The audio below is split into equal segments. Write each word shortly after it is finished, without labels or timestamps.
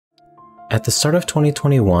At the start of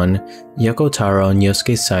 2021, Yoko Taro and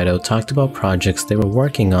Yosuke Saito talked about projects they were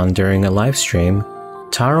working on during a livestream.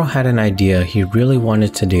 Taro had an idea he really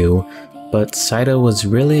wanted to do, but Saito was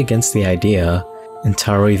really against the idea, and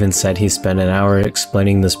Taro even said he spent an hour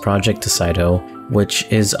explaining this project to Saito, which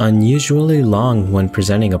is unusually long when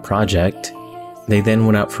presenting a project. They then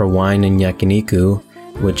went out for wine and yakiniku,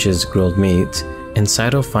 which is grilled meat, and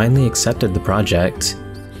Saito finally accepted the project.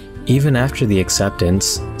 Even after the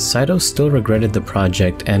acceptance, Saito still regretted the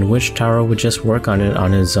project and wished Taro would just work on it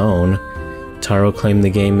on his own. Taro claimed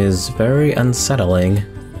the game is very unsettling.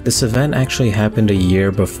 This event actually happened a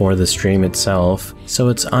year before the stream itself, so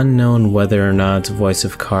it's unknown whether or not Voice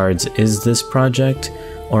of Cards is this project,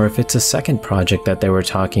 or if it's a second project that they were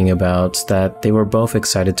talking about that they were both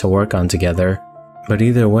excited to work on together. But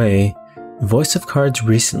either way, Voice of Cards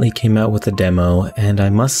recently came out with a demo, and I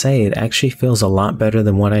must say it actually feels a lot better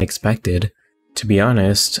than what I expected. To be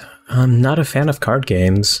honest, I'm not a fan of card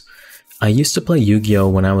games. I used to play Yu-Gi-Oh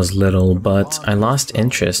when I was little, but I lost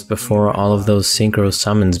interest before all of those synchro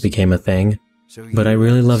summons became a thing. But I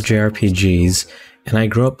really love JRPGs, and I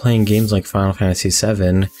grew up playing games like Final Fantasy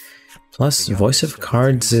VII. Plus, Voice of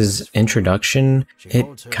Cards' introduction,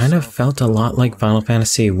 it kind of felt a lot like Final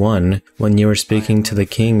Fantasy I when you were speaking to the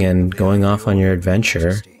king and going off on your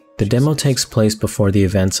adventure. The demo takes place before the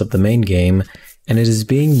events of the main game, and it is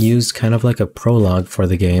being used kind of like a prologue for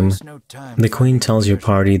the game. The queen tells your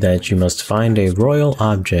party that you must find a royal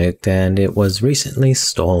object and it was recently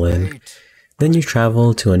stolen. Then you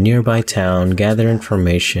travel to a nearby town, gather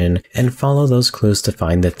information, and follow those clues to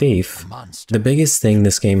find the thief. The biggest thing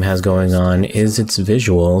this game has going on is its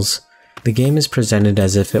visuals. The game is presented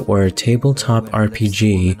as if it were a tabletop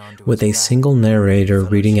RPG with a single narrator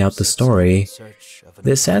reading out the story.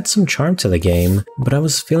 This adds some charm to the game, but I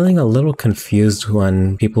was feeling a little confused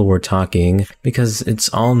when people were talking because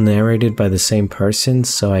it's all narrated by the same person,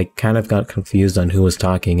 so I kind of got confused on who was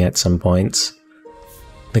talking at some points.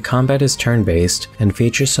 The combat is turn-based and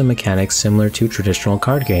features some mechanics similar to traditional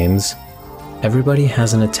card games. Everybody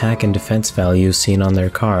has an attack and defense value seen on their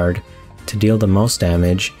card. To deal the most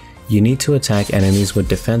damage, you need to attack enemies with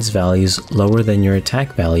defense values lower than your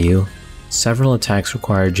attack value. Several attacks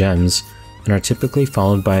require gems, and are typically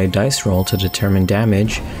followed by a dice roll to determine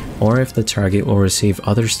damage, or if the target will receive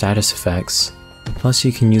other status effects. Plus,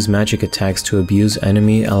 you can use magic attacks to abuse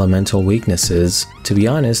enemy elemental weaknesses. To be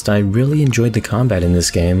honest, I really enjoyed the combat in this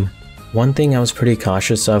game. One thing I was pretty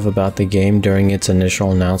cautious of about the game during its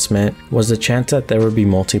initial announcement was the chance that there would be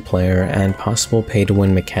multiplayer and possible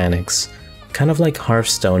pay-to-win mechanics, kind of like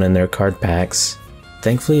Hearthstone and their card packs.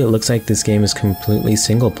 Thankfully, it looks like this game is completely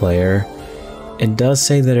single-player. It does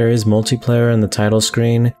say that there is multiplayer in the title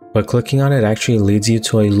screen, but clicking on it actually leads you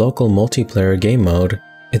to a local multiplayer game mode.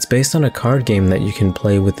 It's based on a card game that you can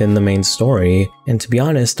play within the main story, and to be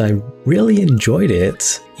honest, I really enjoyed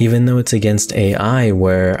it. Even though it's against AI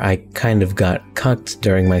where I kind of got cucked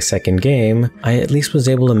during my second game, I at least was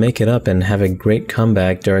able to make it up and have a great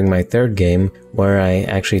comeback during my third game, where I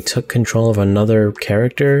actually took control of another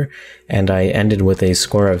character, and I ended with a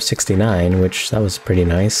score of 69, which that was pretty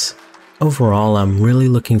nice. Overall, I'm really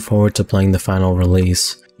looking forward to playing the final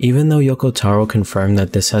release. Even though Yoko Taro confirmed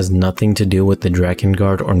that this has nothing to do with the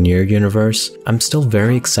Drakengard or NieR universe, I'm still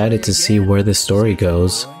very excited to see where this story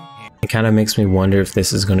goes. It kind of makes me wonder if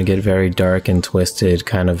this is going to get very dark and twisted,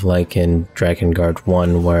 kind of like in Drakengard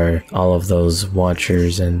 1 where all of those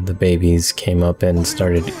watchers and the babies came up and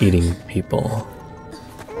started eating people.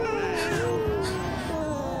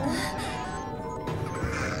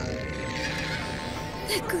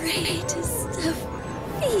 The greatest of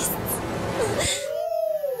feasts.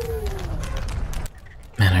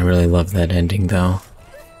 Man, I really love that ending though.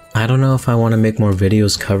 I don't know if I want to make more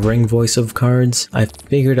videos covering Voice of Cards. I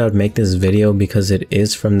figured I'd make this video because it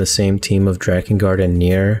is from the same team of Drakengard and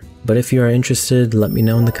NieR, but if you are interested, let me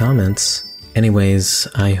know in the comments. Anyways,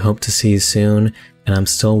 I hope to see you soon, and I'm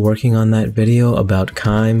still working on that video about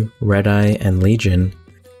Kime, Red Eye, and Legion.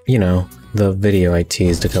 You know, the video I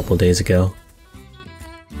teased a couple days ago.